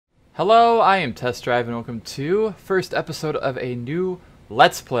Hello, I am Test Drive and welcome to first episode of a new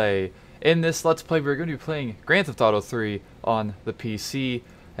Let's Play. In this Let's Play we're going to be playing Grand Theft Auto 3 on the PC.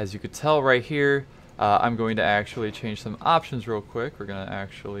 As you could tell right here, I'm going to actually change some options real quick. We're going to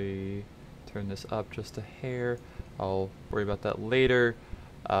actually turn this up just a hair. I'll worry about that later.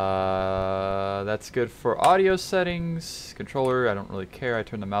 That's good for audio settings. Controller, I don't really care. I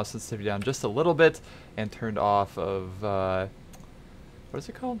turned the mouse sensitivity down just a little bit and turned off of, what is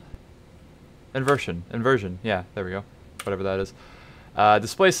it called? Inversion, yeah, there we go. Whatever that is.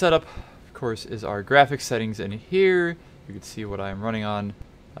 Display setup, of course, is our graphics settings in here. You can see what I'm running on.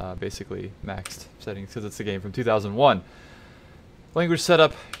 Basically maxed settings because it's a game from 2001. Language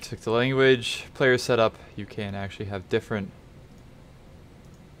setup, click the language. Player setup, you can actually have different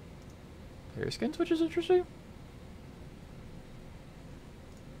player skins, which is interesting.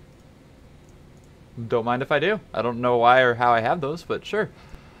 Don't mind if I do. I don't know why or how I have those, but sure.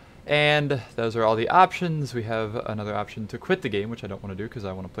 And those are all the options. We have another option to quit the game, which I don't want to do because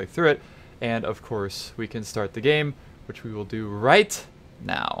I want to play through it. And of course, we can start the game, which we will do right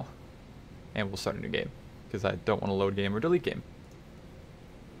now. And we'll start a new game because I don't want to load game or delete game.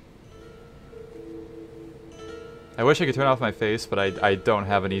 I wish I could turn off my face, but I don't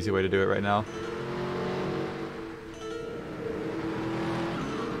have an easy way to do it right now.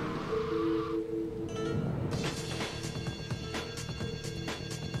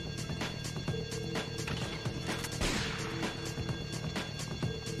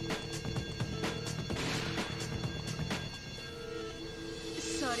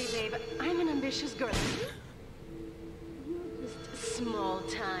 Sorry, babe. I'm an ambitious girl. You're just small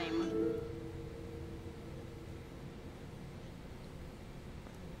time.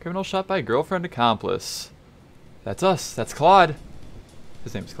 Criminal shot by girlfriend accomplice. That's us. That's Claude.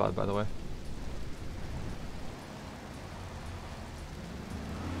 His name's Claude, by the way.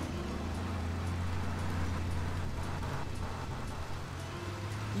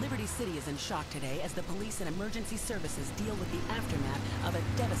 Liberty City is in shock today as the police and emergency services deal with the aftermath of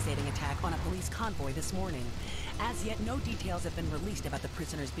a devastating attack on a police convoy this morning. As yet, no details have been released about the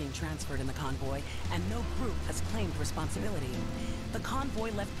prisoners being transferred in the convoy, and no group has claimed responsibility. The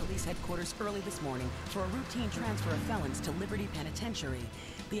convoy left police headquarters early this morning for a routine transfer of felons to Liberty Penitentiary.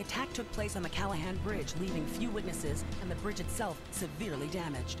 The attack took place on the Callahan Bridge, leaving few witnesses and the bridge itself severely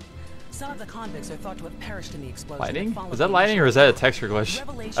damaged. Some of the convicts are thought to have perished in the explosion. Lightning? Was that lightning or is that a texture glitch?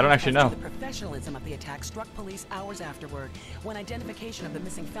 I don't actually know. The professionalism of the attack struck police hours afterward, when identification of the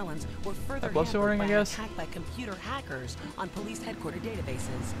missing felons were further hampered by an attack by computer hackers on police headquarters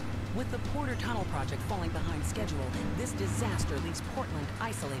databases. With the Porter Tunnel project falling behind schedule, this disaster leaves Portland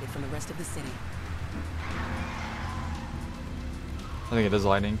isolated from the rest of the city. I think it is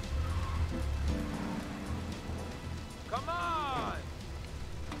lightning. Come on!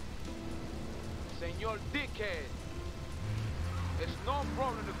 Senor Dickhead! It's no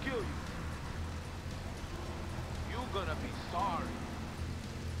problem to kill you. You're gonna be sorry.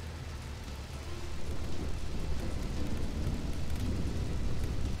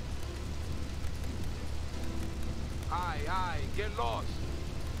 Aye, get lost.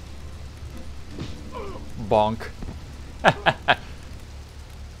 Bonk.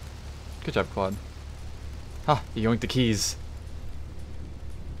 Good job, Claude. Ha, you yoinked the keys.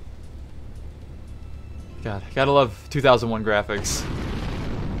 God, gotta love 2001 graphics.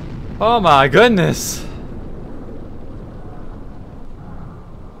 Oh my goodness!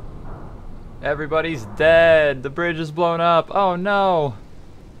 Everybody's dead. The bridge is blown up. Oh no!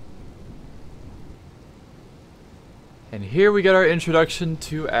 And here we get our introduction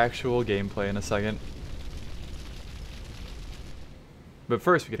to actual gameplay in a second. But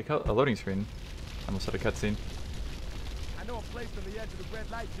first, we get a loading screen. Almost had a cutscene. I know a place on the edge of the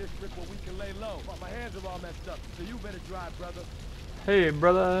red light district where we can lay low, but my hands are all messed up, so you better drive, brother. Hey,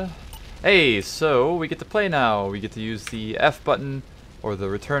 brother. Hey, so we get to play now. We get to use the F button, or the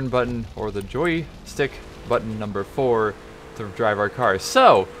return button, or the joystick button number 4 to drive our car.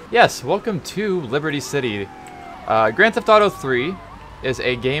 So, yes, welcome to Liberty City. Grand Theft Auto 3 is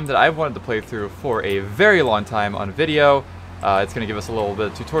a game that I've wanted to play through for a very long time on video. It's going to give us a little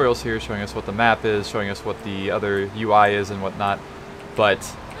bit of tutorials here, showing us what the map is, showing us what the other UI is and whatnot.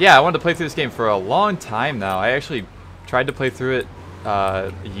 But yeah, I wanted to play through this game for a long time now. I actually tried to play through it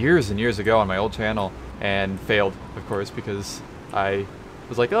years and years ago on my old channel and failed, of course, because I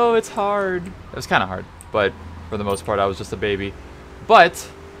was like, oh, it's hard. It was kind of hard, but for the most part, I was just a baby. But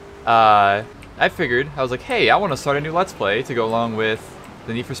I figured, I was like, hey, I want to start a new Let's Play to go along with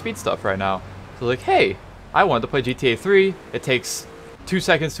the Need for Speed stuff right now. So I was like, hey, I wanted to play GTA 3. It takes 2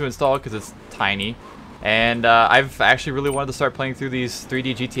 seconds to install because it's tiny. And I've actually really wanted to start playing through these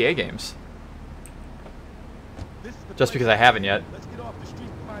 3D GTA games. Just because I haven't yet.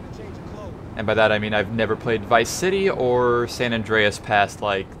 And by that I mean I've never played Vice City or San Andreas past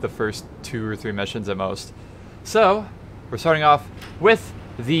like the first 2 or 3 missions at most. So, we're starting off with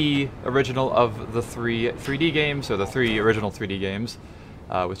the original of the 3 3D games, or the 3 original 3D games,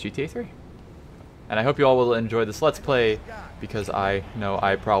 with GTA 3. And I hope you all will enjoy this Let's Play, because I know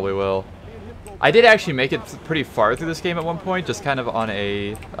I probably will. I did actually make it pretty far through this game at one point, just kind of on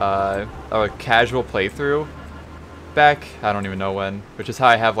a casual playthrough back, I don't even know when, which is how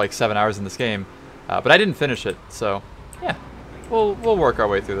I have like 7 hours in this game. But I didn't finish it, so yeah, we'll work our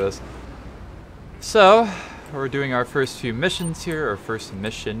way through this. So, we're doing our first few missions here, or first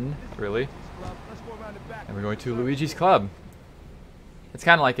mission, really. And we're going to Luigi's Club. It's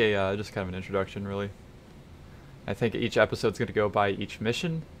kind of like a, just kind of an introduction, really. I think each episode's going to go by each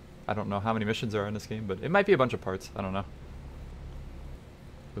mission. I don't know how many missions there are in this game, but it might be a bunch of parts. I don't know.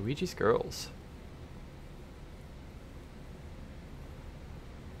 Luigi's Girls.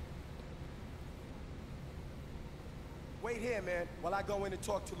 Wait here, man, while I go in and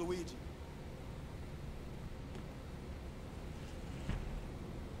talk to Luigi.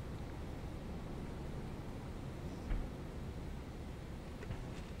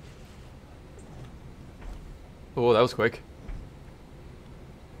 Oh, that was quick.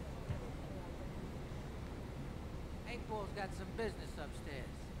 April's got some business upstairs.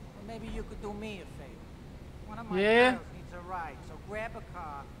 Well, maybe you could do me a favor. One of my Yeah? girls needs a ride, so grab a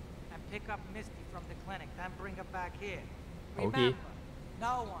car and pick up Misty from the clinic, then bring her back here. Remember, Okay.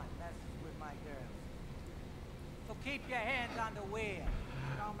 no one messes with my girls. So keep your hands on the wheel.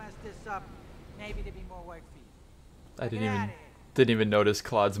 Don't mess this up. Maybe there'll be more work for you. I Get outta here. didn't even notice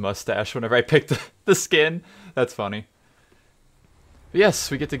Claude's mustache whenever I picked the skin. That's funny. But yes,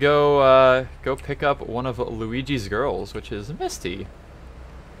 we get to go go pick up one of Luigi's girls, which is Misty.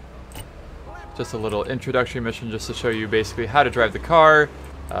 Just a little introductory mission just to show you basically how to drive the car,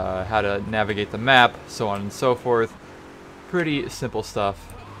 how to navigate the map, so on and so forth. Pretty simple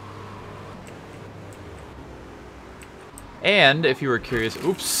stuff. And if you were curious,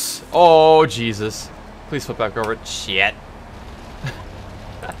 oops, oh Jesus, please flip back over. Shit.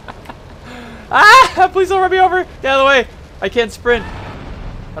 Ah! Please don't run me over! Get out of the way! I can't sprint.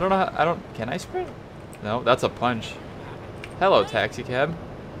 I don't know how, can I sprint? No, that's a punch. Hello, taxi cab.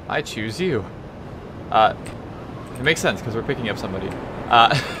 I choose you. It makes sense because we're picking up somebody.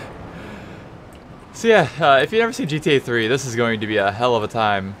 So yeah, if you've never seen GTA 3, this is going to be a hell of a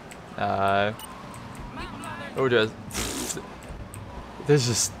time.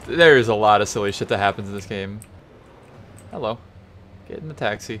 There's a lot of silly shit that happens in this game. Hello. Get in the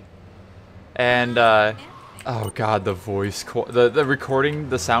taxi. And, oh god, the voice, the recording,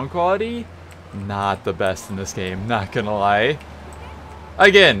 the sound quality, not the best in this game, not gonna lie.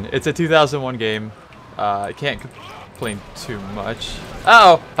 Again, it's a 2001 game. I can't complain too much.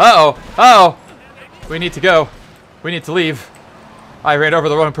 Uh-oh, uh-oh, uh-oh! We need to go. We need to leave. I ran over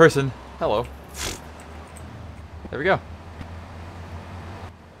the wrong person. Hello. There we go.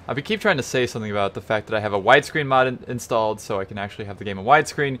 I keep trying to say something about the fact that I have a widescreen mod installed so I can actually have the game in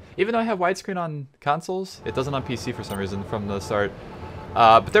widescreen. Even though I have widescreen on consoles, it doesn't on PC for some reason from the start.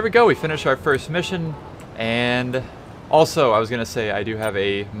 But there we go, we finished our first mission. And also, I was going to say I do have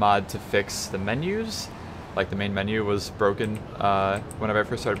a mod to fix the menus. Like the main menu was broken whenever I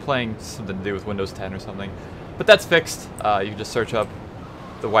first started playing, something to do with Windows 10 or something. But that's fixed. You can just search up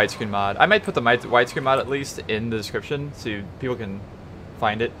the widescreen mod. I might put the widescreen mod at least in the description so people can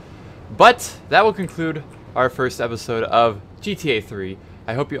find it. But that will conclude our first episode of GTA 3.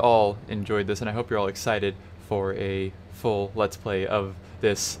 I hope you all enjoyed this, and I hope you're all excited for a full Let's Play of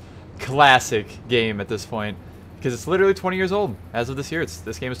this classic game at this point, because it's literally 20 years old. As of this year,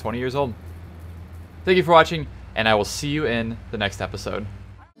 this game is 20 years old. Thank you for watching, and I will see you in the next episode.